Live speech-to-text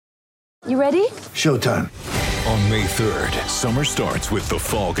You ready? Showtime. On May 3rd, summer starts with The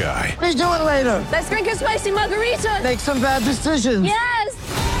Fall Guy. Let's do it later. Let's drink a spicy margarita. Make some bad decisions.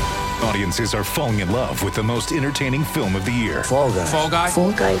 Yes! Audiences are falling in love with the most entertaining film of the year. Fall Guy. Fall Guy?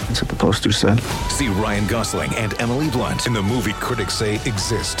 Fall guy. That's what the poster said. See Ryan Gosling and Emily Blunt in the movie critics say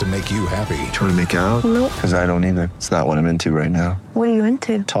exists to make you happy. Trying to make it out? Nope. Because I don't either. It's not what I'm into right now. What are you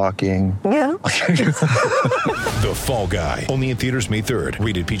into? Talking. Yeah. The Fall Guy. Only in theaters May 3rd.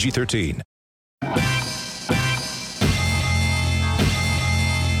 Rated PG-13.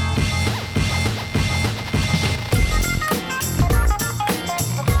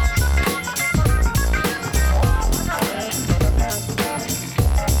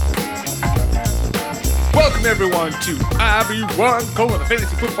 Welcome everyone to IB1 Colon, a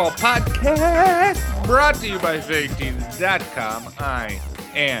fantasy football podcast brought to you by FakeTeams.com. I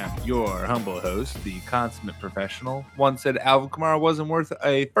am your humble host, the consummate professional. One said Alvin Kamara wasn't worth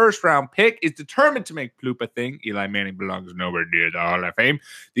a first-round pick, is determined to make Ploop a thing. Eli Manning belongs nowhere near the Hall of Fame.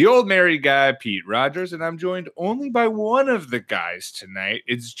 The old married guy, Pete Rogers, and I'm joined only by one of the guys tonight.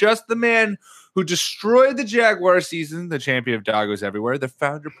 It's just the man who destroyed the Jaguar season, the champion of doggos everywhere, the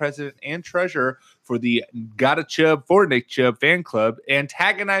founder, president, and treasurer for the Gotta Chubb for Nick Chubb fan club,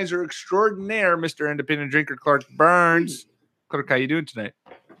 antagonizer extraordinaire, Mr. Independent Drinker, Clark Burns. Clark, how you doing tonight?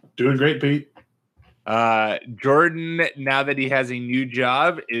 Doing great, Pete. Jordan, now that he has a new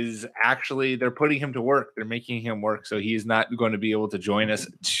job, is actually, they're putting him to work. They're making him work, so he's not going to be able to join us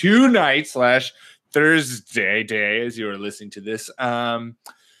tonight/Thursday day as you are listening to this.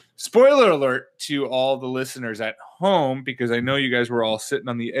 Spoiler alert to all the listeners at home, because I know you guys were all sitting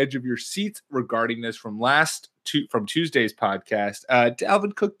on the edge of your seats regarding this from Tuesday's podcast.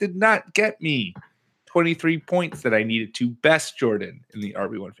 Dalvin Cook did not get me 23 points that I needed to best Jordan in the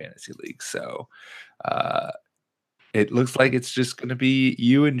RB1 Fantasy League. So it looks like it's just going to be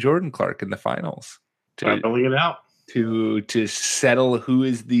you and Jordan Clark in the finals Battling it out to settle who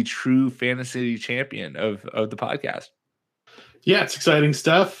is the true fantasy champion of the podcast. Yeah, it's exciting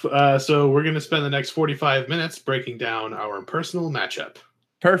stuff. So we're going to spend the next 45 minutes breaking down our personal matchup.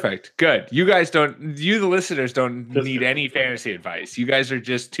 Perfect. Good. You guys the listeners don't need any fantasy advice. You guys are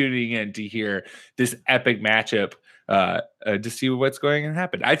just tuning in to hear this epic matchup to see what's going to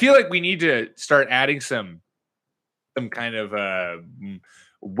happen. I feel like we need to start adding some kind of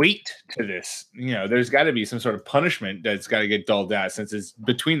weight to this. You know, there's got to be some sort of punishment that's got to get doled out, since it's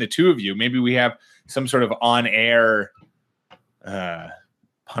between the two of you. Maybe we have some sort of on-air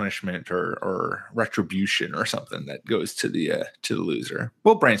punishment or retribution or something that goes to the loser.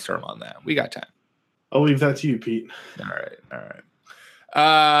 We'll brainstorm on that. We got time. I'll leave that to you, Pete. All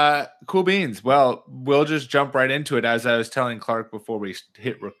right. Cool beans. Well, we'll just jump right into it. As I was telling Clark before we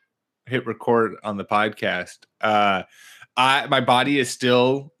hit record on the podcast, my body is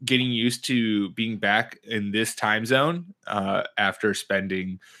still getting used to being back in this time zone after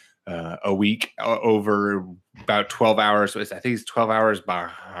spending a week over about 12 hours. I think it's 12 hours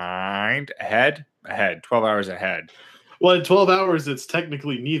ahead, 12 hours ahead. Well, in 12 hours, it's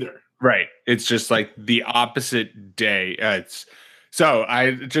technically neither. Right. It's just like the opposite day. So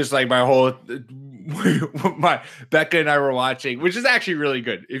I just like my Becca and I were watching, which is actually really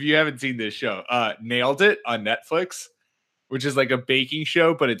good. If you haven't seen this show, Nailed It on Netflix, which is like a baking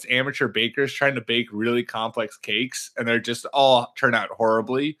show, but it's amateur bakers trying to bake really complex cakes, and they're just all turn out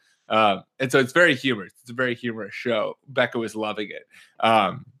horribly. And so it's very humorous. It's a very humorous show. Becca was loving it.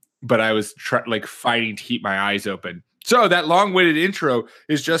 But I was fighting to keep my eyes open. So that long-winded intro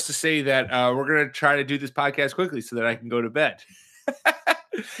is just to say that we're going to try to do this podcast quickly so that I can go to bed.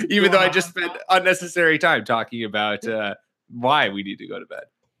 Even though I just spent unnecessary time talking about why we need to go to bed.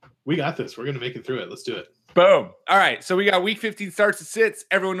 We got this. We're going to make it through it. Let's do it. Boom. All right. So we got week 15 starts and sits.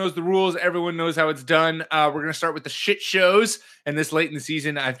 Everyone knows the rules. Everyone knows how it's done. We're going to start with the shit shows. And this late in the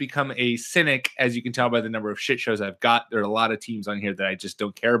season, I've become a cynic, as you can tell by the number of shit shows I've got. There are a lot of teams on here that I just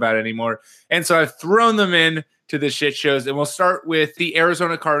don't care about anymore. And so I've thrown them in to the shit shows. And we'll start with the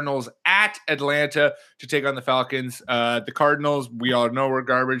Arizona Cardinals at Atlanta to take on the Falcons. The Cardinals, we all know we're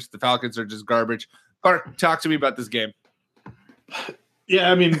garbage. The Falcons are just garbage. Clark, talk to me about this game.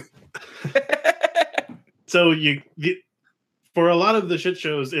 Yeah, I mean... So you for a lot of the shit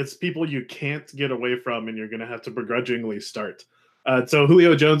shows, it's people you can't get away from, and you're going to have to begrudgingly start. So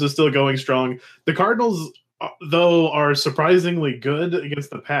Julio Jones is still going strong. The Cardinals, though, are surprisingly good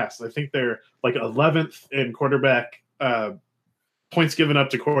against the pass. I think they're like 11th in quarterback points given up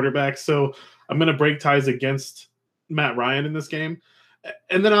to quarterbacks. So I'm going to break ties against Matt Ryan in this game.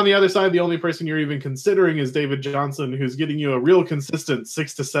 And then on the other side, the only person you're even considering is David Johnson, who's getting you a real consistent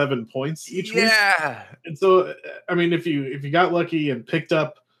 6 to 7 points each week. Yeah. And so, I mean, if you got lucky and picked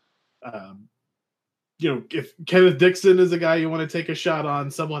up If Kenneth Dixon is a guy you want to take a shot on,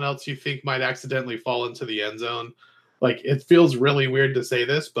 someone else you think might accidentally fall into the end zone, like it feels really weird to say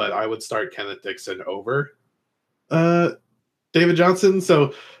this, but I would start Kenneth Dixon over David Johnson.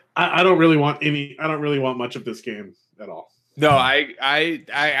 So I don't really want much of this game at all. No, I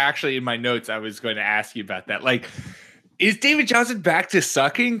actually in my notes I was going to ask you about that. Like, is David Johnson back to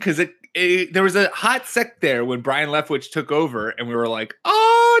sucking? Because there was a hot sec there when Brian Leftwich took over, and we were like,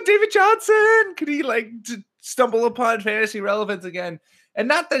 "Oh, David Johnson, could he stumble upon fantasy relevance again?" And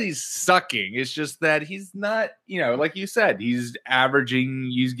not that he's sucking; it's just that he's not. Like you said, he's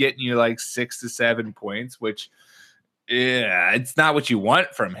getting you like 6 to 7 points, which. Yeah, it's not what you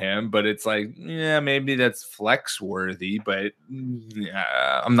want from him, but it's like, yeah, maybe that's flex worthy, but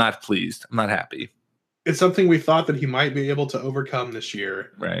I'm not pleased. I'm not happy. It's something we thought that he might be able to overcome this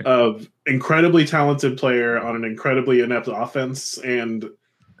year. Right. Of incredibly talented player on an incredibly inept offense, and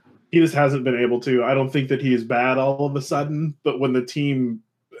he just hasn't been able to. I don't think that he is bad all of a sudden, but when the team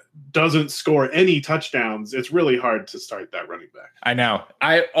doesn't score any touchdowns, it's really hard to start that running back. I know.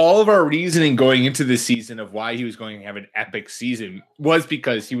 All of our reasoning going into this season of why he was going to have an epic season was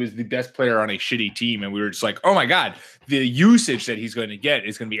because he was the best player on a shitty team. And we were just like, oh my God, the usage that he's going to get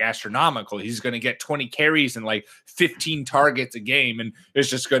is going to be astronomical. He's going to get 20 carries and like 15 targets a game. And it's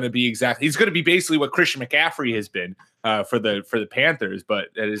just going to be he's going to be basically what Christian McCaffrey has been for the Panthers, but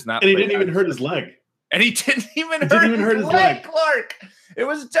that is not. And he didn't even hurt his leg. And he didn't even hurt his leg, Clark. It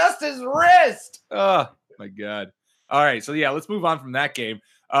was just his wrist. Oh, my God. All right. So, yeah, let's move on from that game.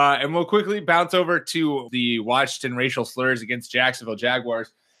 And we'll quickly bounce over to the Washington racial slurs against Jacksonville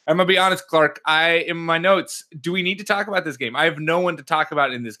Jaguars. I'm going to be honest, Clark. In my notes, do we need to talk about this game? I have no one to talk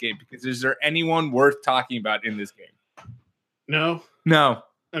about in this game because is there anyone worth talking about in this game? No.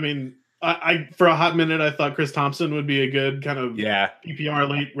 I mean, I for a hot minute, I thought Chris Thompson would be a good kind of PPR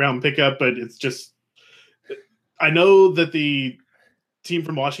late round pickup, but it's just I know that the team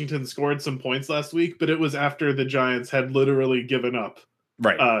from Washington scored some points last week, but it was after the Giants had literally given up.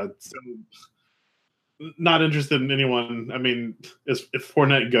 Right. So not interested in anyone. I mean, if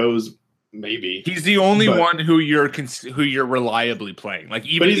Fournette goes, maybe he's the only one who you're reliably playing. Like,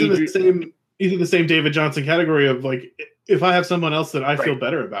 even but he's in the same David Johnson category of like, if I have someone else that I feel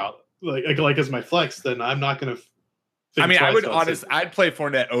better about, like as my flex, then I'm not going to. I'd play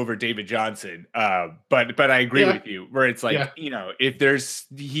Fournette over David Johnson. But I agree with you where it's like, if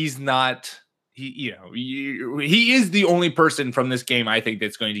he's not, he is the only person from this game, I think,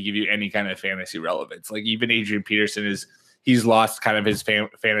 that's going to give you any kind of fantasy relevance. Like, even Adrian Peterson he's lost kind of his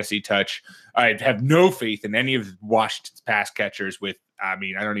fantasy touch. I have no faith in any of Washington's pass catchers I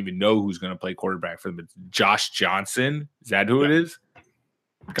don't even know who's going to play quarterback for them. But Josh Johnson, is that who it is?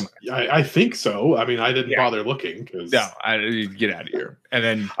 Come on. I think so. I mean, I didn't bother looking because get out of here. And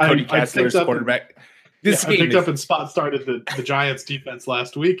then Cody Kessler's quarterback. I picked up and spot started the Giants defense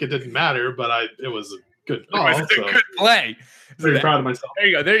last week. It didn't matter, but it was a good call. It was a good play. Very proud of myself. There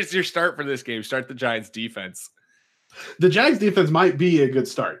you go. There's your start for this game. Start the Giants defense. The Jags defense might be a good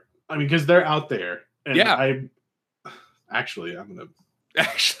start. I mean, because they're out there. And I'm gonna.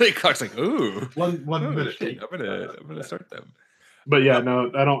 Actually, Clark's like, ooh, one minute. I'm gonna start them. But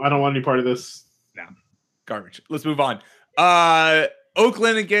no, I don't want any part of this. No, garbage. Let's move on.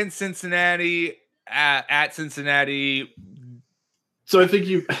 Oakland against Cincinnati at Cincinnati. So I think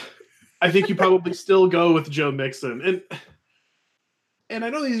you probably still go with Joe Mixon, and I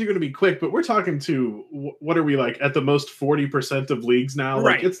know these are going to be quick, but we're talking to what are we like at the most 40% of leagues now?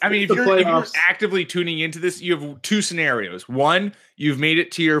 Right. Like if you're actively tuning into this, you have two scenarios. One, you've made it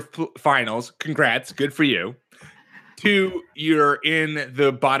to your finals. Congrats, good for you. Two, you're in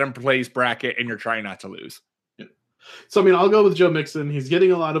the bottom place bracket and you're trying not to lose. Yeah. So, I mean, I'll go with Joe Mixon. He's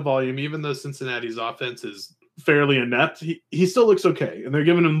getting a lot of volume, even though Cincinnati's offense is fairly inept. He still looks okay, and they're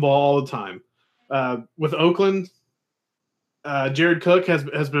giving him the ball all the time. With Oakland, Jared Cook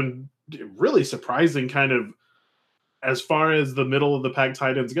has been really surprising, kind of as far as the middle of the pack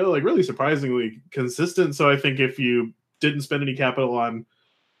tight ends go, like really surprisingly consistent. So I think if you didn't spend any capital on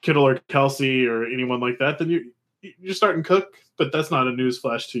Kittle or Kelsey or anyone like that, then you're starting Cook, but that's not a news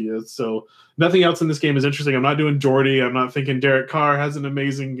flash to you. So nothing else in this game is interesting. I'm not doing Jordy. I'm not thinking Derek Carr has an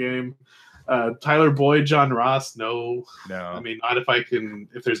amazing game. Tyler Boyd, John Ross, no. I mean, not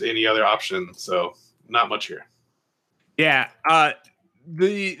if there's any other option. So not much here. Yeah.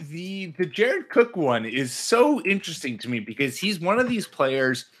 The Jared Cook one is so interesting to me because he's one of these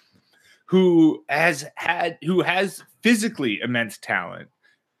players who has physically immense talent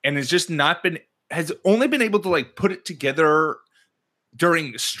and has only been able to like put it together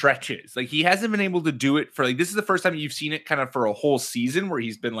during stretches. Like he hasn't been able to do it for this is the first time you've seen it kind of for a whole season where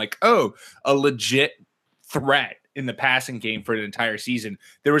he's been like, oh, a legit threat in the passing game for an entire season.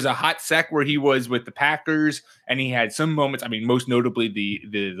 There was a hot sec where he was with the Packers and he had some moments. I mean, most notably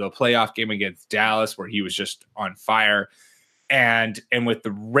the playoff game against Dallas where he was just on fire. And with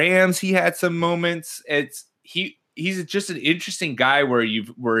the Rams, he had some moments. He's just an interesting guy where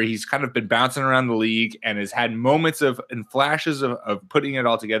he's kind of been bouncing around the league and has had moments and flashes of putting it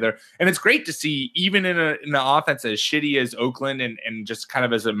all together. And it's great to see, even in an offense as shitty as Oakland and just kind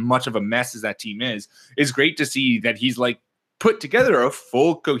of as much of a mess as that team is, it's great to see that he's put together a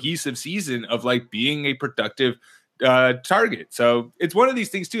full cohesive season of being a productive target. So it's one of these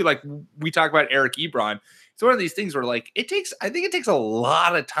things too. Like we talk about Eric Ebron. It's one of these things where I think it takes a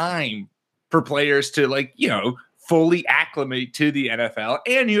lot of time for players to fully acclimate to the NFL,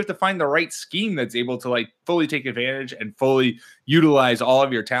 and you have to find the right scheme that's able to fully take advantage and fully utilize all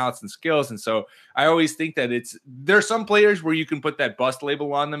of your talents and skills. And so I always think that there's some players where you can put that bust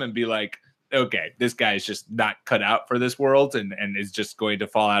label on them and be like, okay, this guy is just not cut out for this world and is just going to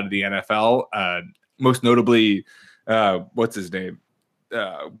fall out of the NFL. Most notably, what's his name?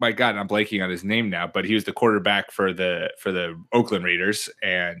 My God, I'm blanking on his name now, but he was the quarterback for the Oakland Raiders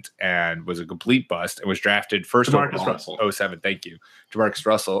and was a complete bust and was drafted first DeMarcus overall. Russell. 07. Thank you. DeMarcus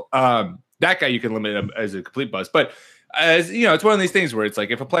Russell. That guy, you can limit him as a complete bust, but as it's one of these things where it's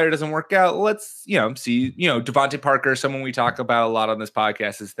if a player doesn't work out, let's, see, Devontae Parker, someone we talk about a lot on this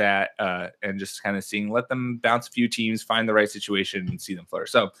podcast is that, and just kind of let them bounce a few teams, find the right situation and see them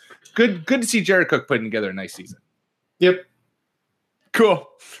flourish. So good to see Jared Cook putting together a nice season. Yep. Cool.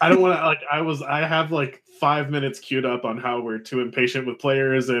 I don't want to I have 5 minutes queued up on how we're too impatient with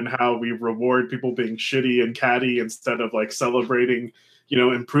players and how we reward people being shitty and catty instead of celebrating,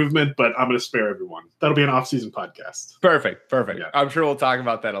 improvement, but I'm going to spare everyone. That'll be an off-season podcast. Perfect. Yeah. I'm sure we'll talk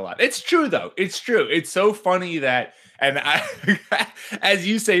about that a lot. It's true though. It's true. It's so funny that, and as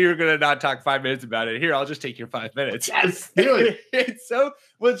you say, you're going to not talk 5 minutes about it. Here, I'll just take your 5 minutes. Yes, do it. It's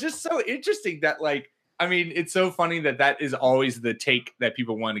just so interesting that it's so funny that is always the take that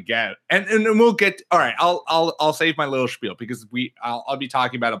people want to get. And we'll get, all right, I'll save my little spiel because I'll be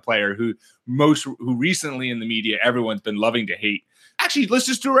talking about a player who recently in the media, everyone's been loving to hate. Actually, let's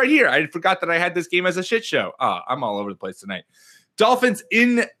just do it right here. I forgot that I had this game as a shit show. I'm all over the place tonight. Dolphins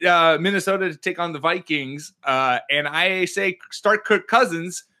in Minnesota to take on the Vikings. And I say start Kirk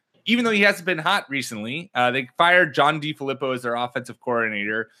Cousins, even though he hasn't been hot recently. They fired John DeFilippo as their offensive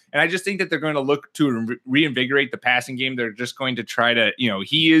coordinator. And I just think that they're going to look to reinvigorate the passing game. They're just going to try to,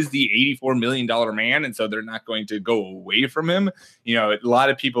 he is the $84 million man. And so they're not going to go away from him. A lot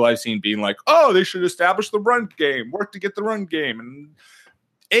of people I've seen being like, oh, they should establish the run game, work to get the run game. And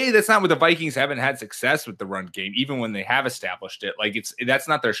that's not what the Vikings haven't had success with the run game, even when they have established it. That's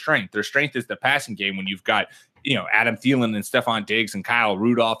not their strength. Their strength is the passing game when you've got, Adam Thielen and Stephon Diggs and Kyle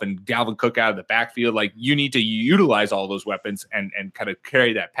Rudolph and Dalvin Cook out of the backfield. You need to utilize all those weapons and kind of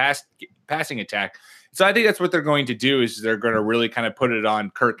carry that passing attack. So I think that's what they're going to do is they're going to really kind of put it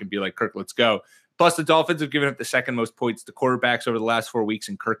on Kirk and be like, Kirk, let's go. Plus the Dolphins have given up the second most points to quarterbacks over the last 4 weeks,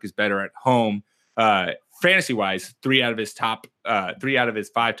 and Kirk is better at home. Fantasy wise, 3 out of his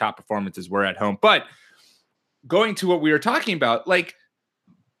 5 top performances were at home. But going to what we were talking about,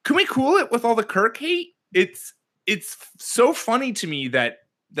 can we cool it with all the Kirk hate? It's so funny to me that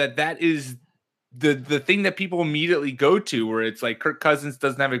is the thing that people immediately go to, where it's Kirk Cousins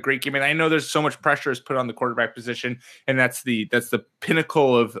doesn't have a great game. And I know there's so much pressure is put on the quarterback position, and that's the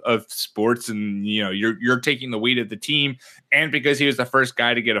pinnacle of sports. And you're taking the weight of the team, and because he was the first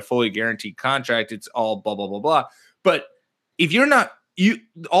guy to get a fully guaranteed contract, it's all blah blah blah blah. But if you're not,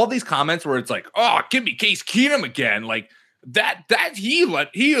 all these comments where it's oh, give me Case Keenum again, that he led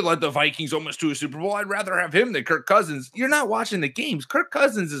the Vikings almost to a Super Bowl. I'd rather have him than Kirk Cousins. You're not watching the games. Kirk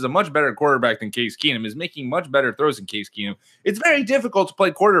Cousins is a much better quarterback than Case Keenum, is making much better throws than Case Keenum. It's very difficult to play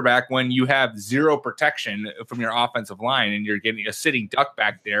quarterback when you have zero protection from your offensive line and you're getting a sitting duck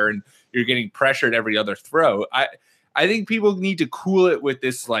back there and you're getting pressured every other throw. I think people need to cool it with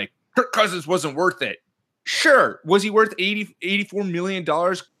this, Kirk Cousins wasn't worth it. Sure. Was he worth $84 million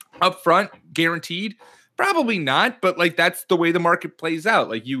up front, guaranteed? Probably not, but that's the way the market plays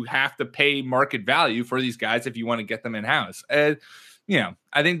out. You have to pay market value for these guys if you want to get them in house. I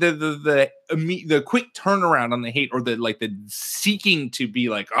think the quick turnaround on the hate, or the seeking to be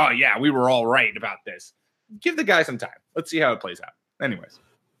oh yeah, we were all right about this. Give the guy some time. Let's see how it plays out. Anyways,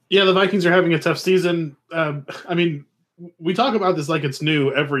 yeah, the Vikings are having a tough season. We talk about this like it's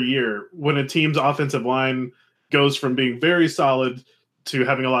new every year when a team's offensive line goes from being very solid to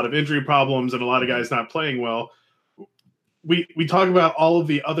having a lot of injury problems and a lot of guys not playing well. we talk about all of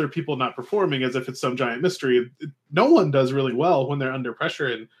the other people not performing as if it's some giant mystery. No one does really well when they're under pressure,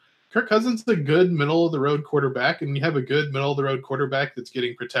 and Kirk Cousins is a good middle of the road quarterback, and you have a good middle of the road quarterback that's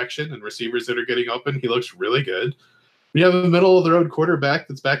getting protection and receivers that are getting open. He looks really good. You have a middle of the road quarterback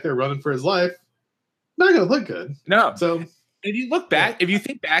that's back there running for his life. Not going to look good. No. So if you look back, if you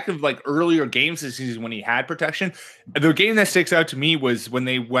think back of like earlier games this season when he had protection, the game that sticks out to me was when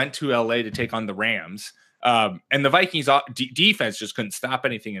they went to LA to take on the Rams. And the Vikings defense just couldn't stop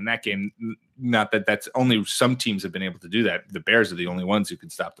anything in that game. Not that that's only some teams have been able to do that. The Bears are the only ones who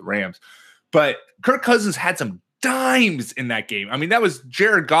could stop the Rams. But Kirk Cousins had some dimes in that game. I mean, that was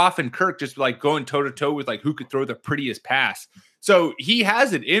Jared Goff and Kirk just like going toe to toe with like who could throw the prettiest pass. So he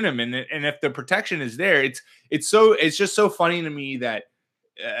has it in him, and if the protection is there, it's just so funny to me that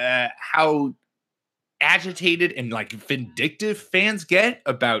how agitated and like vindictive fans get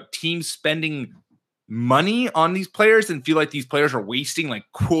about teams spending money on these players and feel like these players are wasting like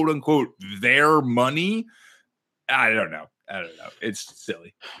quote unquote their money. I don't know. It's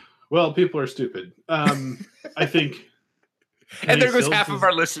silly. Well, people are stupid. I think. And there goes half of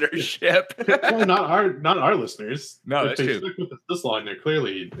our listenership. Well, not our listeners. No, if that's they true. stick with us this long, they're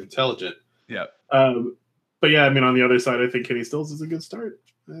clearly intelligent. Yeah. But yeah, I mean, on the other side, I think Kenny Stills is a good start,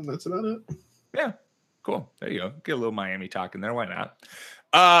 and that's about it. Yeah. Cool. There you go. Get a little Miami talk in there. Why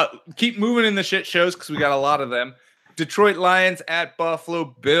not? Keep moving in the shit shows because we got a lot of them. Detroit Lions at Buffalo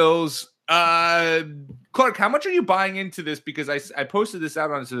Bills. Clark, how much are you buying into this? Because I posted this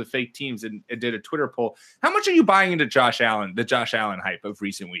out onto the fake teams and did a Twitter poll. How much are you buying into Josh Allen, the Josh Allen hype of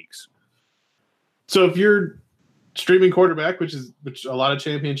recent weeks? So if you're streaming quarterback, which a lot of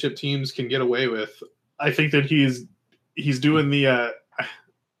championship teams can get away with, I think that he's doing the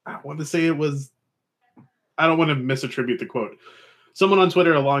I want to say it was, I don't want to misattribute the quote. Someone on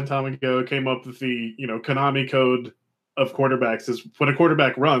Twitter a long time ago came up with the Konami code of quarterbacks is when a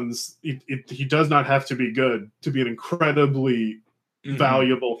quarterback runs, he does not have to be good to be an incredibly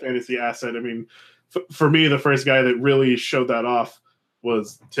valuable fantasy asset. I mean, for me, the first guy that really showed that off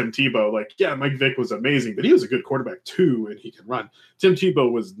was Tim Tebow. Like, yeah, Mike Vick was amazing, but he was a good quarterback too, and he can run. Tim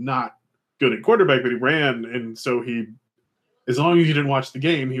Tebow was not good at quarterback, but he ran, and so as long as you didn't watch the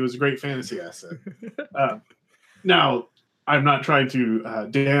game, he was a great fantasy asset. Now, I'm not trying to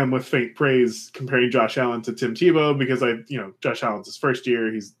damn with faint praise comparing Josh Allen to Tim Tebow because Josh Allen's his first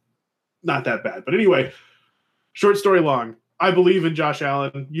year. He's not that bad. But anyway, short story long, I believe in Josh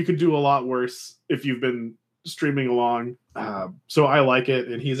Allen. You could do a lot worse if you've been streaming along. So I like it.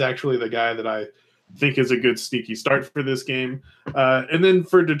 And he's actually the guy that I think is a good sneaky start for this game. And then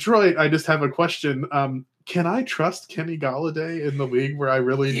for Detroit, I just have a question. Can I trust Kenny Golladay in the league where I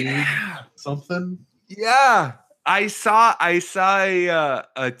really need something? Yeah. I saw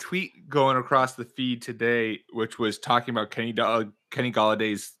a tweet going across the feed today, which was talking about Kenny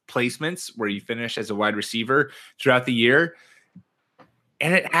Galladay's placements, where he finished as a wide receiver throughout the year,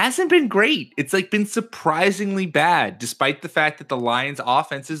 and it hasn't been great. It's like been surprisingly bad, despite the fact that the Lions'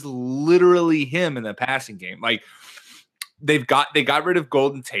 offense is literally him in the passing game. Like they got rid of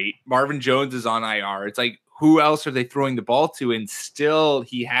Golden Tate. Marvin Jones is on IR. It's like, who else are they throwing the ball to? And still,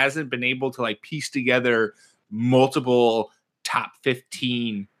 he hasn't been able to like piece together multiple top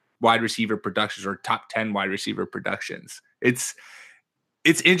 15 wide receiver productions or top 10 wide receiver productions. It's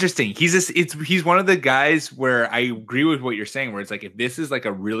interesting. He's one of the guys where I agree with what you're saying, where it's like, if this is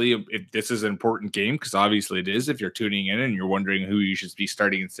an important game, because obviously it is, if you're tuning in and you're wondering who you should be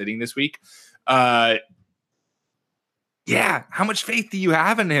starting and sitting this week. How much faith do you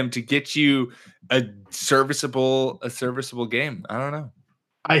have in him to get you a serviceable game? I don't know.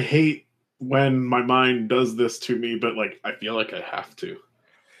 I hate when my mind does this to me, but like I feel like I have to.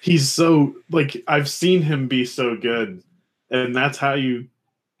 He's so like I've seen him be so good, and that's how you.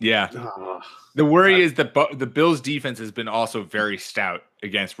 Yeah. The worry is that the Bills' defense has been also very stout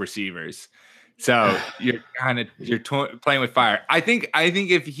against receivers, so you're playing with fire. I think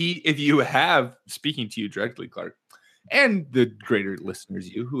if you have, speaking to you directly, Clark, and the greater listeners,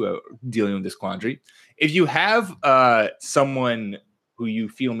 you who are dealing with this quandary, if you have someone who you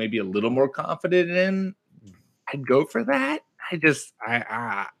feel maybe a little more confident in, I'd go for that.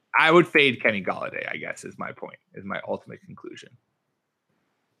 I would fade Kenny Golladay, I guess, is my point, is my ultimate conclusion.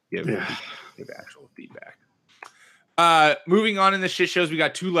 Give actual feedback. Moving on in the shit shows, we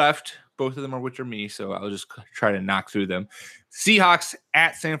got 2 left. Both of them are which are me, so I'll just try to knock through them. Seahawks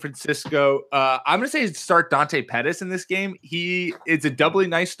at San Francisco. I'm going to say start Dante Pettis in this game. It's a doubly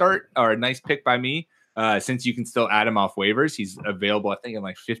nice start, or a nice pick by me. since you can still add him off waivers. He's available, I think, in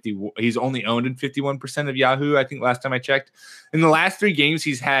like 50. He's only owned in 51% of Yahoo, I think, last time I checked. In the last 3 games,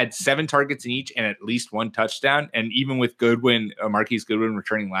 he's had 7 targets in each and at least 1 touchdown. And even with Goodwin, Marquise Goodwin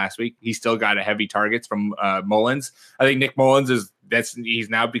returning last week, he still got a heavy targets from Mullins. I think Nick Mullins he's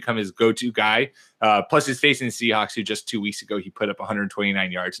now become his go-to guy. Plus he's facing the Seahawks, who just 2 weeks ago, he put up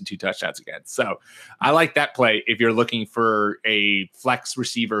 129 yards and 2 touchdowns against. So I like that play if you're looking for a flex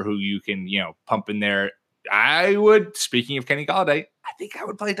receiver who you can, pump in there. I would, speaking of Kenny Golladay, I think I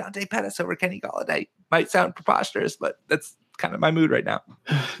would play Dante Pettis over Kenny Golladay. Might sound preposterous, but that's kind of my mood right now.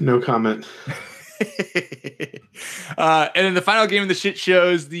 No comment. And then the final game of the shit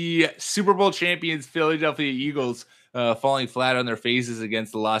shows, the Super Bowl champions Philadelphia Eagles falling flat on their faces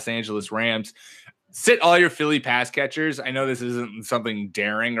against the Los Angeles Rams. Sit all your Philly pass catchers. I know this isn't something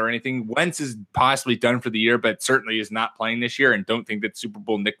daring or anything. Wentz is possibly done for the year, but certainly is not playing this year, and don't think that Super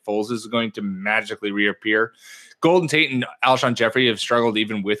Bowl Nick Foles is going to magically reappear. Golden Tate and Alshon Jeffrey have struggled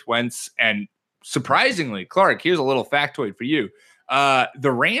even with Wentz. And surprisingly, Clark, here's a little factoid for you. The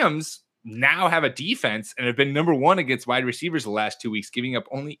Rams now have a defense and have been number 1 against wide receivers the last 2 weeks, giving up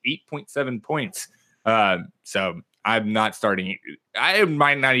only 8.7 points. So I'm not starting. I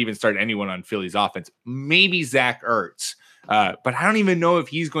might not even start anyone on Philly's offense. Maybe Zach Ertz. But I don't even know if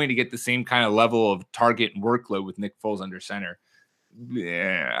he's going to get the same kind of level of target and workload with Nick Foles under center.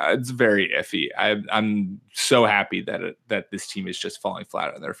 Yeah, it's very iffy. I'm so happy that this team is just falling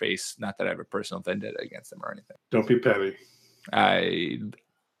flat on their face. Not that I have a personal vendetta against them or anything. Don't be petty. I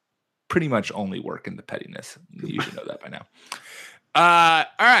pretty much only work in the pettiness. You should know that by now. All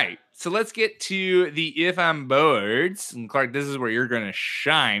right. So let's get to the If I'm Boards. And Clark, this is where you're going to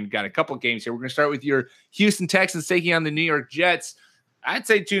shine. Got a couple games here. We're going to start with your Houston Texans taking on the New York Jets. I'd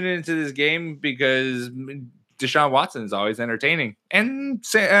say tune into this game because Deshaun Watson is always entertaining. And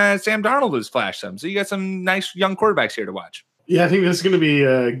Sam Darnold has flashed some. So you got some nice young quarterbacks here to watch. Yeah, I think this is going to be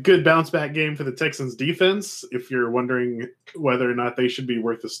a good bounce back game for the Texans defense. If you're wondering whether or not they should be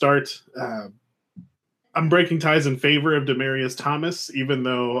worth a start, I'm breaking ties in favor of Demaryius Thomas, even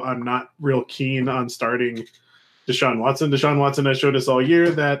though I'm not real keen on starting Deshaun Watson. Deshaun Watson has showed us all year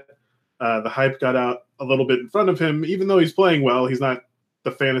that the hype got out a little bit in front of him. Even though he's playing well, he's not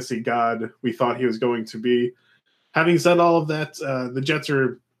the fantasy god we thought he was going to be. Having said all of that, the Jets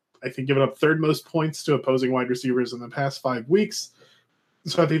are, I think, giving up 3rd most points to opposing wide receivers in the past 5 weeks.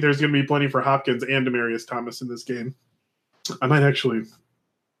 So I think there's going to be plenty for Hopkins and Demaryius Thomas in this game. I might actually...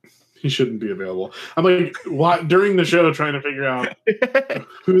 He shouldn't be available. I'm like, during the show, trying to figure out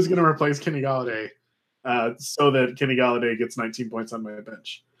who's going to replace Kenny Golladay so that Kenny Golladay gets 19 points on my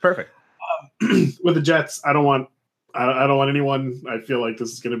bench. Perfect. With the Jets, I don't want anyone. I feel like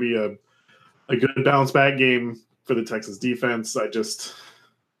this is going to be a good bounce back game for the Texas defense.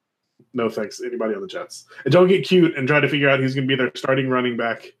 No thanks anybody on the Jets. And don't get cute and try to figure out who's going to be their starting running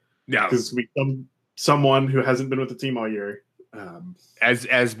back. Yeah, because we someone who hasn't been with the team all year.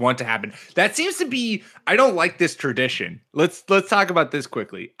 As want to happen. That seems to be, I don't like this tradition. Let's talk about this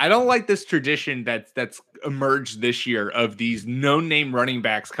quickly. I don't like this tradition that's emerged this year of these no-name running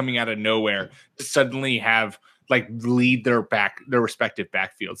backs coming out of nowhere to suddenly have lead their respective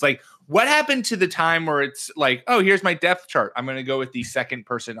backfields. Like, what happened to the time where it's like, oh, here's my depth chart. I'm going to go with the second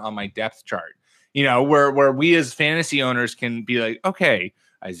person on my depth chart. Where we as fantasy owners can be like, okay,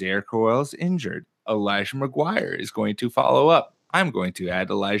 Isaiah Crowell's injured. Elijah McGuire is going to follow up. I'm going to add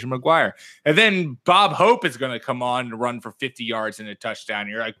Elijah McGuire. And then Bob Hope is going to come on and run for 50 yards and a touchdown.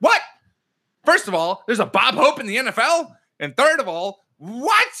 And you're like, what? First of all, there's a Bob Hope in the NFL. And third of all,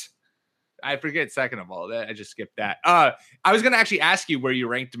 what? I forget. Second of all, I just skipped that. I was going to actually ask you where you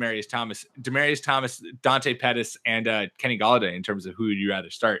ranked Demaryius Thomas, Dante Pettis, and Kenny Golladay in terms of who you rather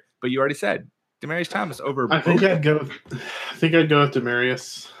start. But you already said Demaryius Thomas over. I think I'd go with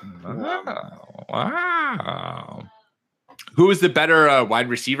Demaryius. Wow. Who is the better wide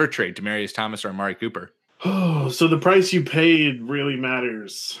receiver trade, Demaryius Thomas or Amari Cooper? Oh, so the price you paid really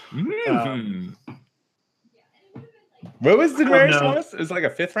matters. What was Demaryius Thomas? It was like a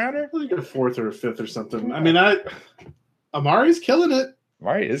 5th rounder? Like a 4th or a 5th or something. I mean, Amari's killing it.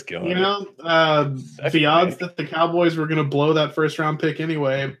 Amari is killing it. The odds that the Cowboys were going to blow that 1st round pick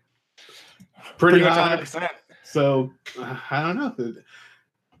anyway, pretty high. 100%. So I don't know.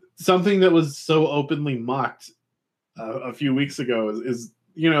 Something that was so openly mocked a few weeks ago is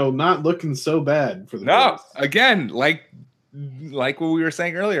not looking so bad for the Bears. Again, like what we were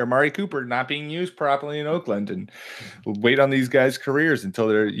saying earlier, Amari Cooper not being used properly in Oakland, and we'll wait on these guys' careers until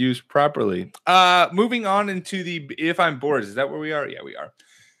they're used properly. Moving on into the If I'm Boards, is that where we are? Yeah, we are.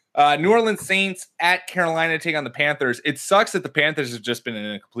 New Orleans Saints at Carolina take on the Panthers. It sucks that the Panthers have just been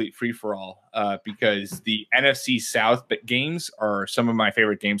in a complete free-for-all because the NFC South games are some of my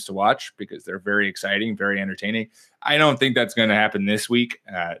favorite games to watch because they're very exciting, very entertaining. I don't think that's going to happen this week.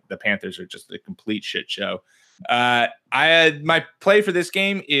 The Panthers are just a complete shit show. My play for this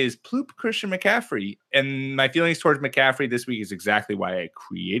game is Ploop Christian McCaffrey, and my feelings towards McCaffrey this week is exactly why I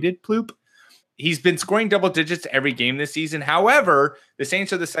created Ploop. He's been scoring double digits every game this season. However, the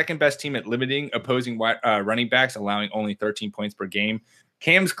Saints are the second best team at limiting opposing running backs, allowing only 13 points per game.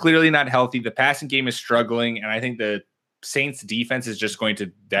 Cam's clearly not healthy. The passing game is struggling, and I think the Saints defense is just going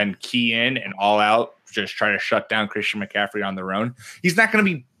to then key in and all out, just try to shut down Christian McCaffrey on their own. He's not going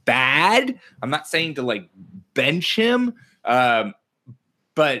to be bad. I'm not saying to like bench him, but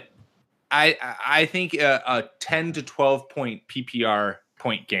I think a 10 to 12 point PPR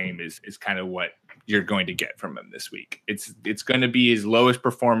point game is kind of what you're going to get from him this week. It's going to be his lowest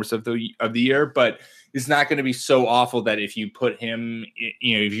performance of the year, but it's not going to be so awful that if you put him,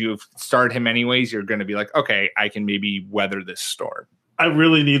 if you start him anyways, you're going to be like, okay, I can maybe weather this storm. I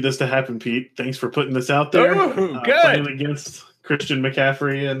really need this to happen, Pete. Thanks for putting this out there. Ooh, good. Playing against Christian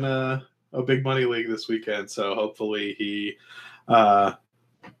McCaffrey in a big money league this weekend. So hopefully he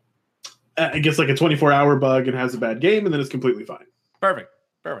gets like a 24-hour bug and has a bad game, and then it's completely fine. Perfect.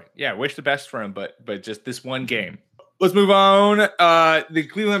 Yeah, wish the best for him, but just this one game. Let's move on. The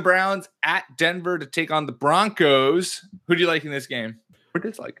Cleveland Browns at Denver to take on the Broncos. Who do you like in this game? Or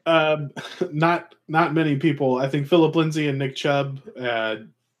dislike? Not many people. I think Phillip Lindsay and Nick Chubb are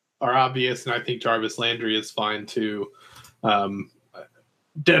obvious, and I think Jarvis Landry is fine too.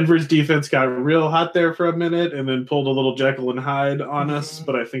 Denver's defense got real hot there for a minute and then pulled a little Jekyll and Hyde on us,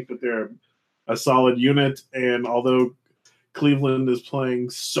 but I think that they're a solid unit, and although Cleveland is playing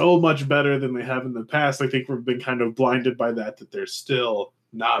so much better than they have in the past, I think we've been kind of blinded by that they're still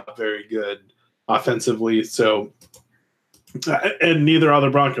not very good offensively. So, and neither are the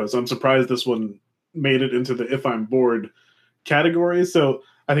Broncos. I'm surprised this one made it into the if I'm bored category. So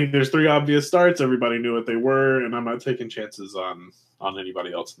I think there's three obvious starts. Everybody knew what they were, and I'm not taking chances on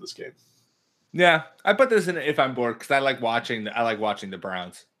anybody else in this game. Yeah, I put this in if I'm bored because I like watching the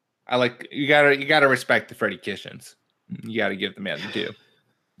Browns. You gotta respect the Freddie Kitchens. You got to give the man the due.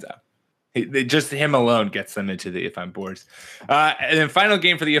 So just him alone gets them into the if I'm boards. And then final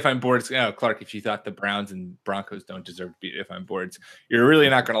game for the if I'm boards. Clark, if you thought the Browns and Broncos don't deserve to be if I'm boards, you're really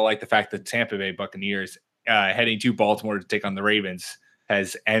not going to like the fact that Tampa Bay Buccaneers heading to Baltimore to take on the Ravens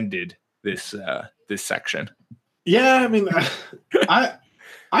has ended this section. Yeah, I mean,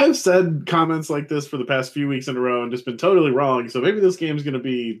 I've said comments like this for the past few weeks in a row and just been totally wrong. So maybe this game's going to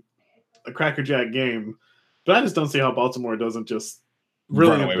be a crackerjack game. But I just don't see how Baltimore doesn't just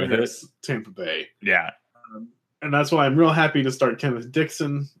really embarrass Tampa Bay. Yeah. And that's why I'm real happy to start Kenneth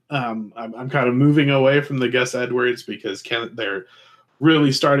Dixon. I'm kind of moving away from the Gus Edwards because they're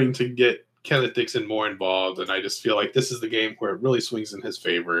really starting to get Kenneth Dixon more involved. And I just feel like this is the game where it really swings in his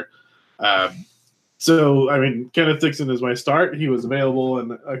favor. So, I mean, Kenneth Dixon is my start. He was available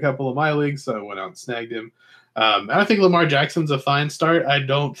in a couple of my leagues, so I went out and snagged him. And I think Lamar Jackson's a fine start. I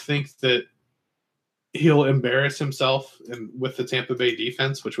don't think that he'll embarrass himself with the Tampa Bay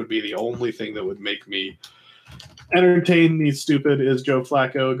defense, which would be the only thing that would make me entertain these stupid is Joe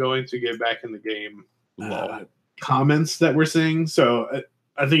Flacco going to get back in the game comments that we're seeing. So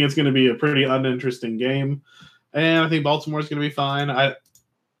I think it's going to be a pretty uninteresting game. And I think Baltimore's going to be fine.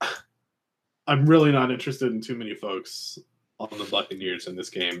 I'm really not interested in too many folks on the Buccaneers in this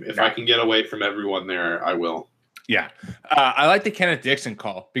game. If I can get away from everyone there, I will. Yeah. I like the Kenneth Dixon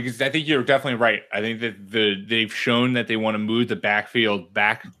call because I think you're definitely right. I think that they've shown that they want to move the backfield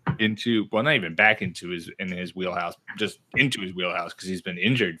back into, well, not even back into his wheelhouse, just into his wheelhouse because he's been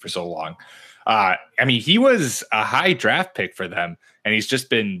injured for so long. I mean, he was a high draft pick for them, and he's just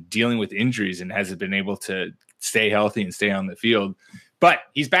been dealing with injuries and hasn't been able to stay healthy and stay on the field. But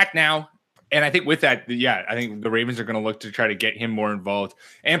he's back now. And I think with that, yeah, I think the Ravens are going to look to try to get him more involved,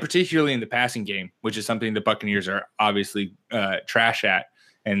 and particularly in the passing game, which is something the Buccaneers are obviously trash at,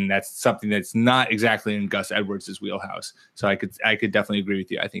 and that's something that's not exactly in Gus Edwards' wheelhouse. So I could definitely agree with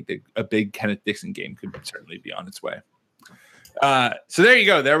you. I think that a big Kenneth Dixon game could certainly be on its way. So there you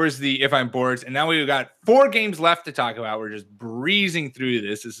go. There was the if I'm boards, and now we've got 4 games left to talk about. We're just breezing through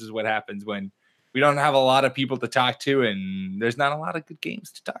this. This is what happens when we don't have a lot of people to talk to, and there's not a lot of good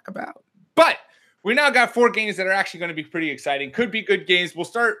games to talk about. But we now got 4 games that are actually going to be pretty exciting. Could be good games. We'll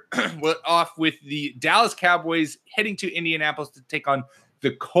start off with the Dallas Cowboys heading to Indianapolis to take on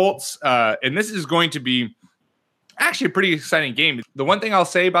the Colts. And this is going to be actually a pretty exciting game. The one thing I'll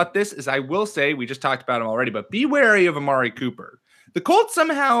say about this is I will say, we just talked about him already, but be wary of Amari Cooper. The Colts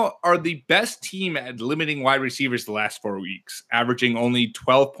somehow are the best team at limiting wide receivers the last 4 weeks, averaging only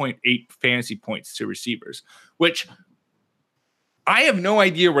 12.8 fantasy points to receivers, which I have no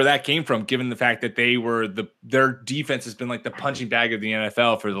idea where that came from, given the fact that their defense has been like the punching bag of the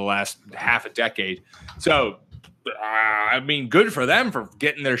NFL for the last half a decade. So, I mean, good for them for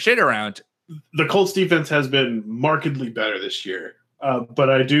getting their shit around. The Colts defense has been markedly better this year. But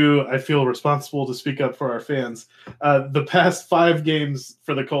I feel responsible to speak up for our fans. The past 5 games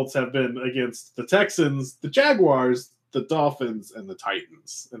for the Colts have been against the Texans, the Jaguars, the Dolphins, and the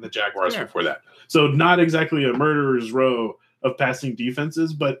Titans, and the Jaguars before that. So not exactly a murderer's row of passing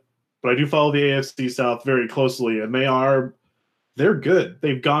defenses, but I do follow the AFC South very closely, and they're good.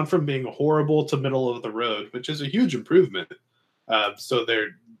 They've gone from being horrible to middle of the road, which is a huge improvement. So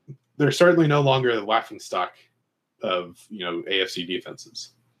they're certainly no longer the laughingstock of AFC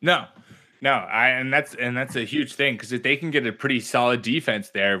defenses. No, and that's a huge thing, because if they can get a pretty solid defense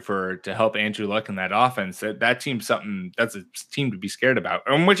there to help Andrew Luck in that offense, that's a team to be scared about.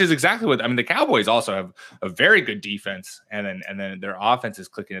 Which is exactly what the Cowboys also have a very good defense, and then their offense is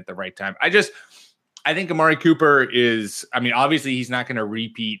clicking at the right time. I think Amari Cooper is. Obviously he's not going to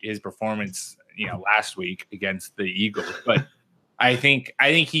repeat his performance last week against the Eagles, but I think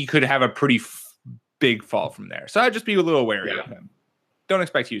he could have a pretty big fall from there. So I'd just be a little wary of him. Don't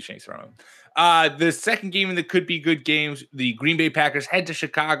expect huge things from him. The second game in the could be good games, the Green Bay Packers head to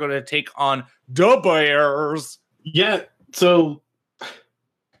Chicago to take on the Bears. Yeah, so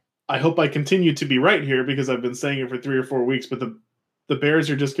I hope I continue to be right here, because I've been saying it for 3 or 4 weeks, but the Bears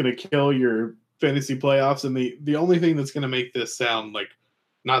are just going to kill your fantasy playoffs, and the only thing that's going to make this sound like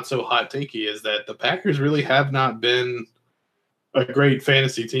not so hot takey is that the Packers really have not been a great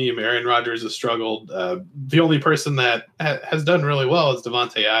fantasy team. Aaron Rodgers has struggled. The only person that has done really well is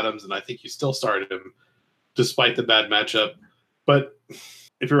Devontae Adams, and I think you still started him despite the bad matchup. But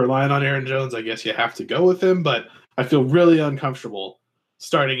if you're relying on Aaron Jones, I guess you have to go with him. But I feel really uncomfortable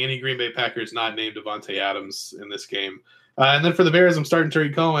starting any Green Bay Packers not named Devontae Adams in this game. And then for the Bears, I'm starting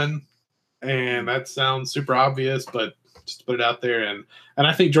Tariq Cohen, and that sounds super obvious, but just to put it out there. And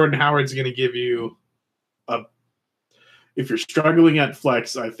I think Jordan Howard's going to give you if you're struggling at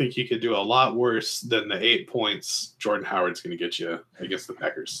flex, I think you could do a lot worse than the 8 points Jordan Howard's going to get you against the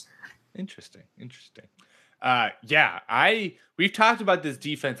Packers. Interesting. We've talked about this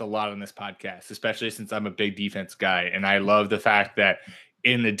defense a lot on this podcast, especially since I'm a big defense guy. And I love the fact that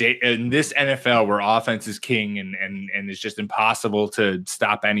in this NFL where offense is king and it's just impossible to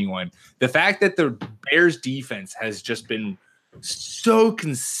stop anyone, the fact that the Bears defense has just been so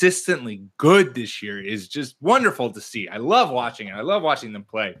consistently good this year is just wonderful to see. I love watching it. I love watching them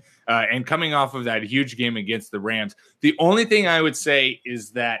play. And coming off of that huge game against the Rams, the only thing I would say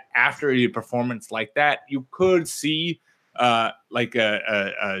is that after a performance like that, you could see like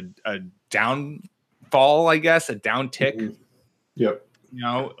a downfall, I guess, a downtick. Mm-hmm. Yep.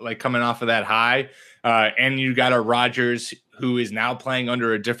 Like coming off of that high. And you got a Rodgers who is now playing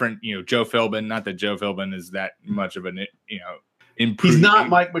under a different, Joe Philbin. Not that Joe Philbin is that much of an, he's not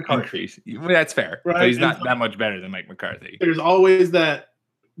Mike McCarthy. That's fair. Right? But he's not that much better than Mike McCarthy. There's always that,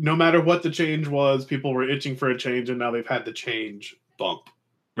 no matter what the change was, people were itching for a change, and now they've had the change bump.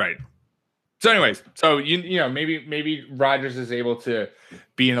 Right. So anyways, maybe Rodgers is able to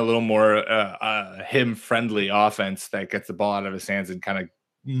be in a little more him-friendly offense that gets the ball out of his hands and kind of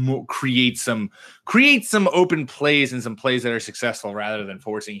create some open plays and some plays that are successful, rather than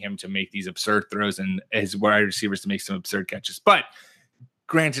forcing him to make these absurd throws and his wide receivers to make some absurd catches. But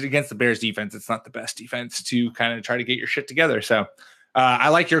granted, against the Bears defense, it's not the best defense to kind of try to get your shit together. So I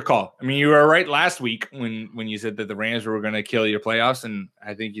like your call. You were right last week when you said that the Rams were going to kill your playoffs, and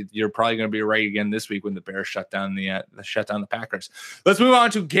I think you're probably going to be right again this week when the Bears shut down the Packers. Let's move on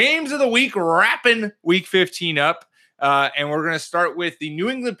to games of the week, wrapping week 15 up. And we're going to start with the New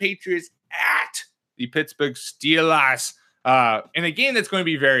England Patriots at the Pittsburgh Steelers in a game that's going to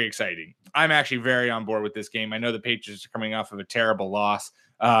be very exciting. I'm actually very on board with this game. I know the Patriots are coming off of a terrible loss,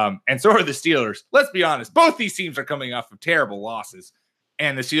 and so are the Steelers. Let's be honest. Both these teams are coming off of terrible losses,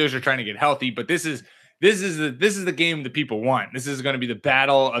 and the Steelers are trying to get healthy. But this is the game that people want. This is going to be the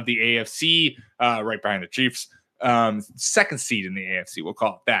battle of the AFC, right behind the Chiefs. Second seed in the AFC, we'll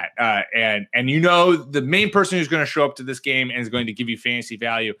call it that. And the main person who's going to show up to this game and is going to give you fantasy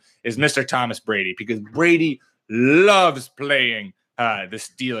value is Mr. Thomas Brady, because Brady loves playing the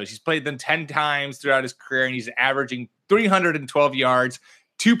Steelers. He's played them 10 times throughout his career, and he's averaging 312 yards,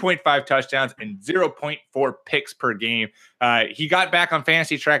 2.5 touchdowns, and 0.4 picks per game. He got back on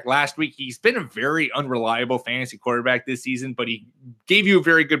fantasy track last week. He's been a very unreliable fantasy quarterback this season, but he gave you a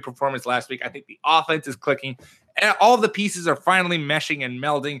very good performance last week. I think the offense is clicking, all the pieces are finally meshing and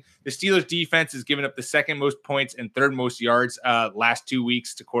melding. The Steelers defense has given up the second most points and third most yards last 2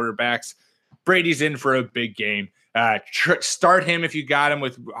 weeks to quarterbacks. Brady's in for a big game. Start him if you got him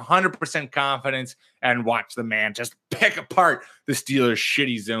with 100% confidence and watch the man just pick apart the Steelers'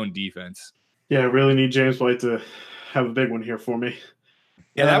 shitty zone defense. Yeah, I really need James White to have a big one here for me.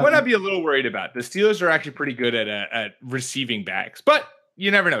 Yeah, that one I'd be a little worried about. The Steelers are actually pretty good at receiving backs, but you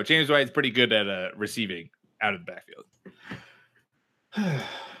never know. James White's pretty good at receiving out of the backfield.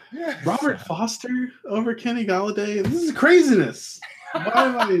 Robert Foster over Kenny Golladay. This is craziness. Why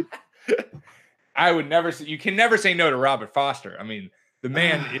am I? I would never say, you can never say no to Robert Foster. I mean, the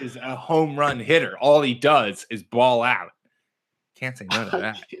man is a home run hitter. All he does is ball out. Can't say no to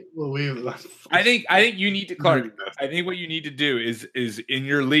that. I can't believe that. I think you need to, Clark. I think what you need to do is in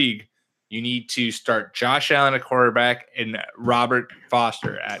your league, you need to start Josh Allen at quarterback and Robert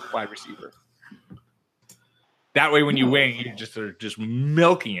Foster at wide receiver. That way, when you win, you are just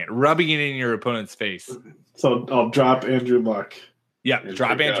milking it, rubbing it in your opponent's face. So I'll drop Andrew Luck. Yeah,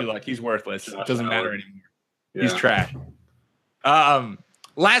 drop Andrew Luck. He's worthless. It doesn't matter anymore. Yeah. He's trash.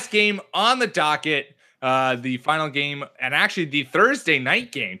 Last game on the docket, the final game, and actually the Thursday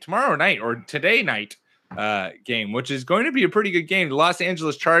night game, tomorrow night or today night game, which is going to be a pretty good game. The Los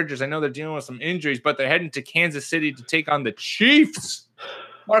Angeles Chargers, I know they're dealing with some injuries, but they're heading to Kansas City to take on the Chiefs.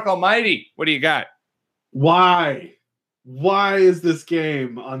 Mark Almighty, what do you got? Why? Why is this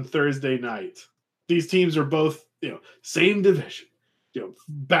game on Thursday night? These teams are both, same division.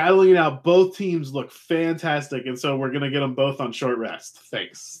 Battling it out. Both teams look fantastic, and so we're going to get them both on short rest.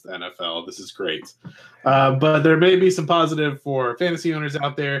 Thanks, NFL. This is great. But there may be some positive for fantasy owners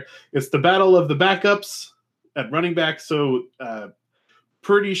out there. It's the battle of the backups at running back. So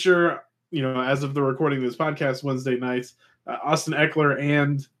pretty sure, as of the recording of this podcast Wednesday night, Austin Eckler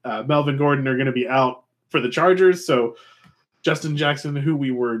and Melvin Gordon are going to be out for the Chargers. So Justin Jackson, who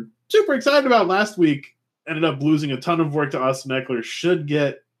we were super excited about last week, ended up losing a ton of work to Austin Eckler, should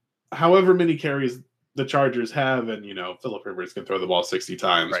get however many carries the Chargers have. And, Phillip Rivers can throw the ball 60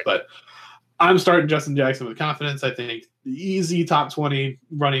 times. Right. But I'm starting Justin Jackson with confidence. I think the easy top 20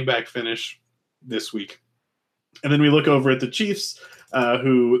 running back finish this week. And then we look over at the Chiefs,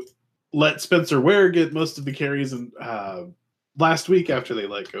 who let Spencer Ware get most of the carries last week after they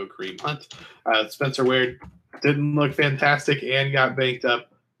let go Kareem Hunt. Spencer Ware didn't look fantastic and got banged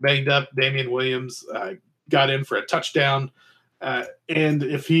up. Damian Williams got in for a touchdown. And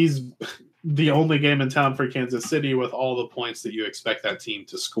if he's the only game in town for Kansas City with all the points that you expect that team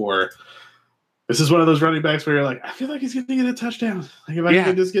to score, this is one of those running backs where you're like, I feel like he's going to get a touchdown. Like if I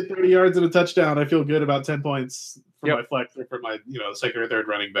can just get 30 yards and a touchdown, I feel good about 10 points for my flex or for my second or third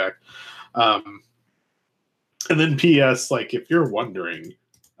running back. And then P.S., if you're wondering,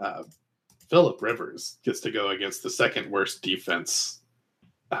 Phillip Rivers gets to go against the second worst defense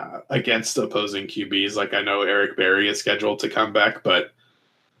against opposing QBs. I know Eric Berry is scheduled to come back, but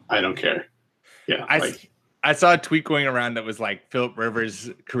I don't care. Yeah, I saw a tweet going around that was like Phillip Rivers'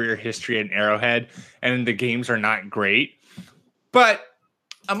 career history at Arrowhead, and the games are not great. But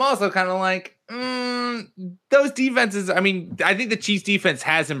I'm also kind of like, those defenses, I think the Chiefs defense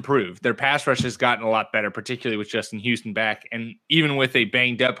has improved. Their pass rush has gotten a lot better, particularly with Justin Houston back. And even with a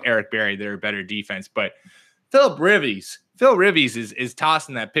banged up Eric Berry, they're a better defense. But Phil Rivers is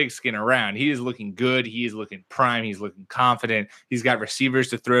tossing that pigskin around. He is looking good. He is looking prime. He's looking confident. He's got receivers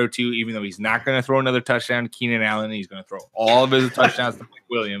to throw to, even though he's not going to throw another touchdown to Keenan Allen. He's going to throw all of his touchdowns to Mike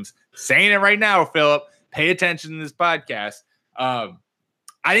Williams. Saying it right now, Phillip. Pay attention to this podcast.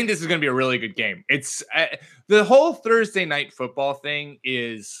 I think this is going to be a really good game. It's the whole Thursday night football thing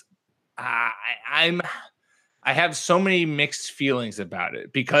is I have so many mixed feelings about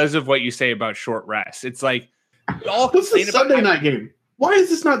it because of what you say about short rest. It's like this is a Sunday night game. Why is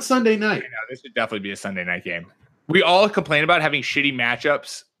this not Sunday night? This should definitely be a Sunday night game. We all complain about having shitty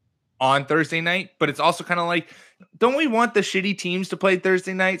matchups on Thursday night, but it's also kind of like, don't we want the shitty teams to play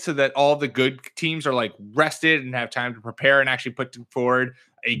Thursday night so that all the good teams are rested and have time to prepare and actually put forward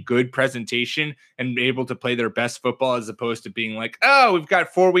a good presentation and be able to play their best football, as opposed to being like, oh, we've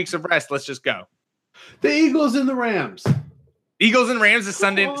got 4 weeks of rest, let's just go. The Eagles and the Rams. Eagles and Rams is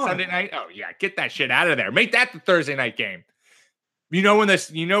Sunday night. Oh yeah, get that shit out of there. Make that the Thursday night game. When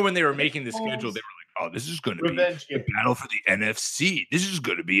they were making the schedule, they were like, oh, this is going to be a battle for the NFC. This is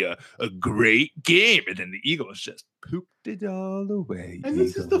going to be a great game. And then the Eagles just pooped it all away. And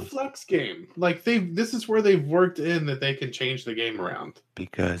this is the flex game. This is where they've worked in that they can change the game around.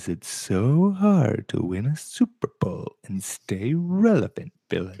 Because it's so hard to win a Super Bowl and stay relevant,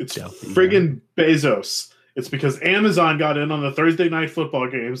 Philadelphia. It's friggin' Bezos. It's because Amazon got in on the Thursday night football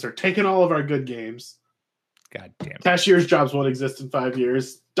games. They're taking all of our good games. God damn it. Cashiers' jobs won't exist in 5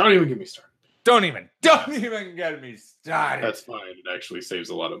 years. Don't even get me started. Don't even get me started. That's fine. It actually saves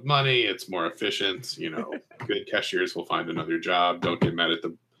a lot of money. It's more efficient. Good cashiers will find another job. Don't get mad at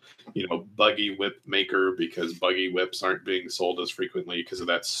the, buggy whip maker because buggy whips aren't being sold as frequently because of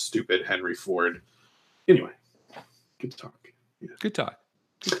that stupid Henry Ford. Anyway, good talk. Yeah. Good talk.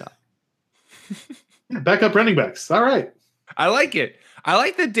 Yeah, backup running backs. All right. I like it. I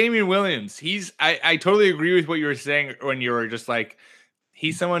like that Damian Williams. I totally agree with what you were saying when you were just like,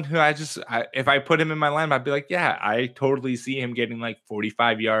 he's someone who if I put him in my line, I'd be like, yeah, I totally see him getting like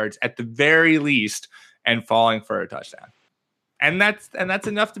 45 yards at the very least and falling for a touchdown. And that's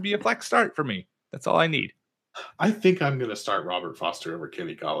enough to be a flex start for me. That's all I need. I think I'm going to start Robert Foster over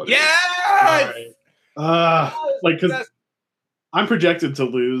Kenny Golladay. Yes! Because I'm projected to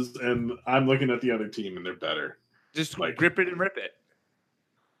lose, and I'm looking at the other team, and they're better. Just grip it and rip it.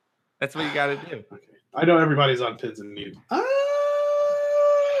 That's what you got to do. Okay. I know everybody's on pins and needs. I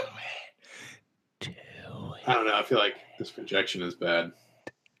don't know. I feel like this projection is bad.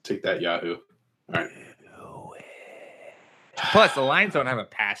 Take that, Yahoo. All right. Plus, the Lions don't have a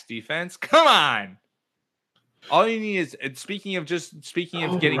pass defense. Come on. All you need is, speaking of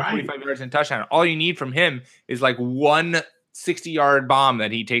getting 45 yards and touchdown, all you need from him is like one 60-yard bomb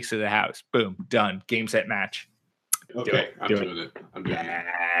that he takes to the house. Boom. Done. Game, set, match. Okay. I'm doing it.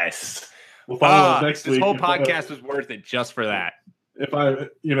 Yes. We'll follow up next week. This whole podcast was worth it just for that. If I,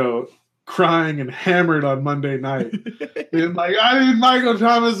 crying and hammered on Monday night, being like, I need Michael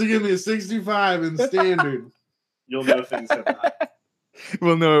Thomas to give me a 65 in standard. You'll know things have happened.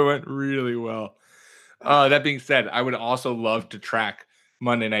 We'll know it went really well. That being said, I would also love to track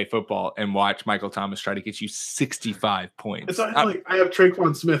Monday Night Football and watch Michael Thomas try to get you 65 points. It's like, I have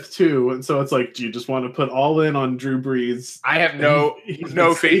Traquan Smith too, and so it's like, do you just want to put all in on Drew Brees? I have no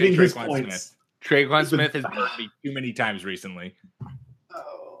faith in Traquan Smith. Traquan Smith has burned me too many times recently.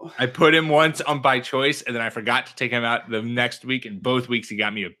 I put him once on by choice, and then I forgot to take him out the next week, and both weeks he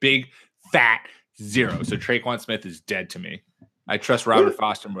got me a big, fat 0. So Traquan Smith is dead to me. I trust Robert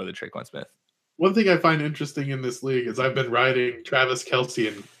Foster more than Traquan Smith. One thing I find interesting in this league is I've been riding Travis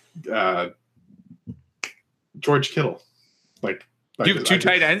Kelce and George Kittle. Like you have two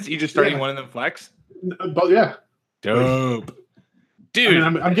tight ends? You just starting one of them flex? But yeah. Dope. Dude.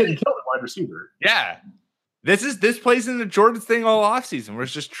 I'm getting killed at wide receiver. Yeah. This plays in the Jordan's thing all offseason, where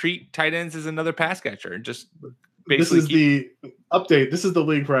it's just treat tight ends as another pass catcher and just basically. This is the update. This is the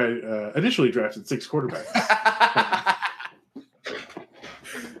league where I initially drafted 6 quarterbacks.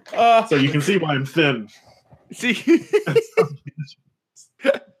 So you can see why I'm thin. See,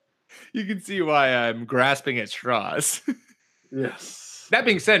 you can see why I'm grasping at straws. Yes. That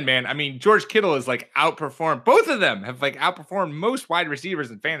being said, man, I mean, George Kittle is like outperformed. Both of them have like outperformed most wide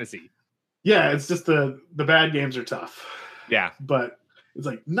receivers in fantasy. Yeah, it's just the bad games are tough. Yeah. But it's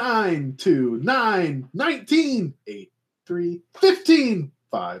like 9, 2, 9, 19, 8, 3, 15,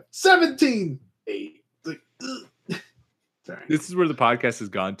 5, 17, 8. Like, sorry. This is where the podcast has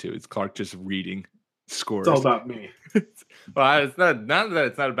gone to. It's Clark just reading scores. It's all about me. Well, it's not that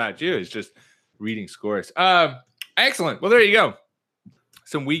it's not about you. It's just reading scores. Excellent. Well, there you go.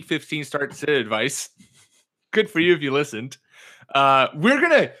 Some week 15 start sit advice. Good for you if you listened. We're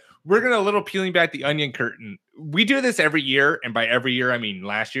gonna a little peeling back the onion curtain. We do this every year, and by every year I mean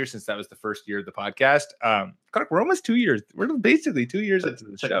last year, since that was the first year of the podcast. Clark, we're almost 2 years. We're basically 2 years into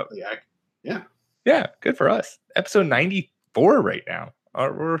the show. Yeah, good for us. Episode 94 right now.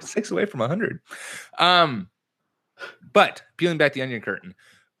 We're 6 away from 100. But peeling back the onion curtain.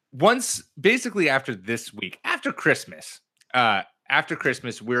 Once, basically after this week, after Christmas,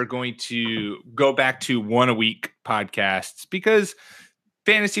 we're going to go back to 1 a week podcasts because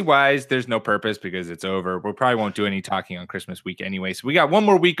fantasy-wise, there's no purpose because it's over. We probably won't do any talking on Christmas week anyway. So we got 1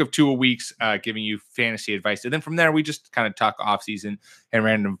 more week of 2 a weeks giving you fantasy advice. And then from there, we just kind of talk off-season and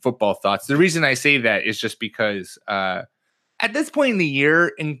random football thoughts. The reason I say that is just because at this point in the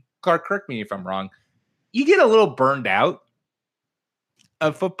year, and Clark, correct me if I'm wrong, you get a little burned out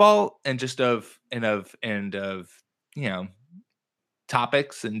of football and just of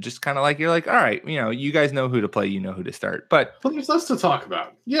topics, and just kind of like, you're like, all right, you guys know who to play, you know who to start. But there's less to talk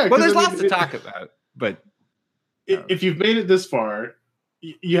about. Yeah. Well, there's lots to talk about. But if you've made it this far,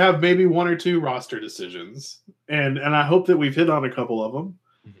 you have maybe 1 or 2 roster decisions, and I hope that we've hit on a couple of them.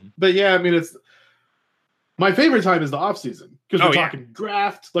 Mm-hmm. But yeah, I mean, it's my favorite time is the off season because we're talking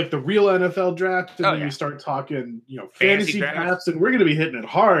draft, like the real NFL draft, and then we start talking, fantasy drafts, and we're going to be hitting it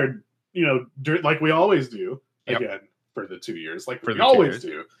hard, like we always do. Yep. Again, for the 2 years, like we always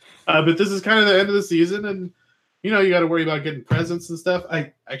do. But this is kind of the end of the season, and you got to worry about getting presents and stuff.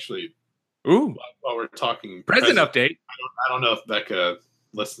 I actually Ooh, while we're talking present update. I don't know if Becca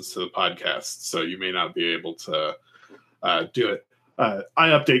listens to the podcast, so you may not be able to do it. I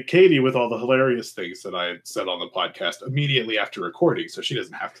update Katie with all the hilarious things that I had said on the podcast immediately after recording, so she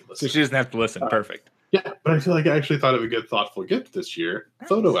doesn't have to listen. So she doesn't have to listen. Perfect. Yeah, but I feel like I actually thought of a good, thoughtful gift this year.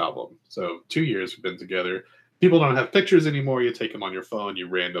 Photo album. So 2 years we've been together. People don't have pictures anymore. You take them on your phone. You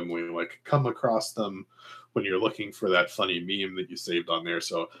randomly come across them when you're looking for that funny meme that you saved on there.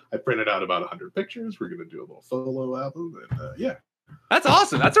 So I printed out about 100 pictures. We're going to do a little photo album. And yeah. That's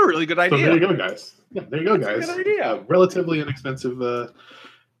awesome. That's a really good idea. So there you go, guys. Yeah, there you go, guys. That's a good idea. Relatively inexpensive. But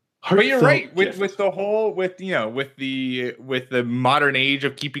you're right with the modern age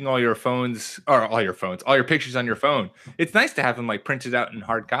of keeping all your pictures on your phone. It's nice to have them printed out in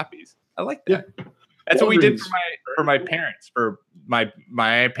hard copies. I like that. Yeah. That's what we did for my parents, for my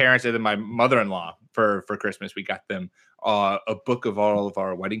parents and then my mother-in-law for Christmas. We got them a book of all of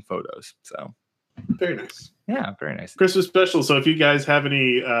our wedding photos. So very nice. Yeah, very nice. Christmas special. So if you guys have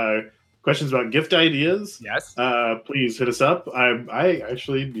any questions about gift ideas, yes, please hit us up. I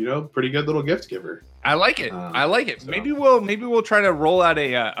actually, pretty good little gift giver. I like it. So. Maybe we'll try to roll out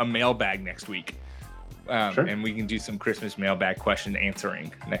a mailbag next week. Sure. And we can do some Christmas mailbag question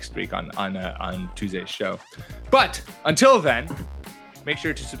answering next week on Tuesday's show. But until then, make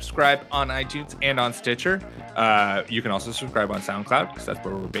sure to subscribe on iTunes and on Stitcher. You can also subscribe on SoundCloud because that's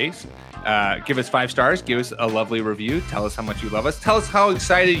where we're based. Give us 5 stars. Give us a lovely review. Tell us how much you love us. Tell us how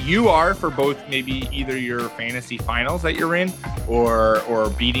excited you are for both maybe either your fantasy finals that you're in or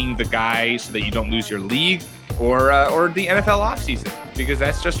beating the guy so that you don't lose your league or the NFL offseason because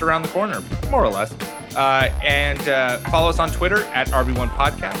that's just around the corner, more or less. And follow us on Twitter at RB1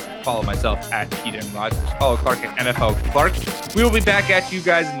 Podcast. Follow myself at Pete M. Rogers. Follow Clark at NFL Clark. We will be back at you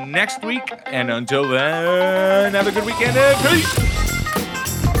guys next week. And until then, have a good weekend. Peace.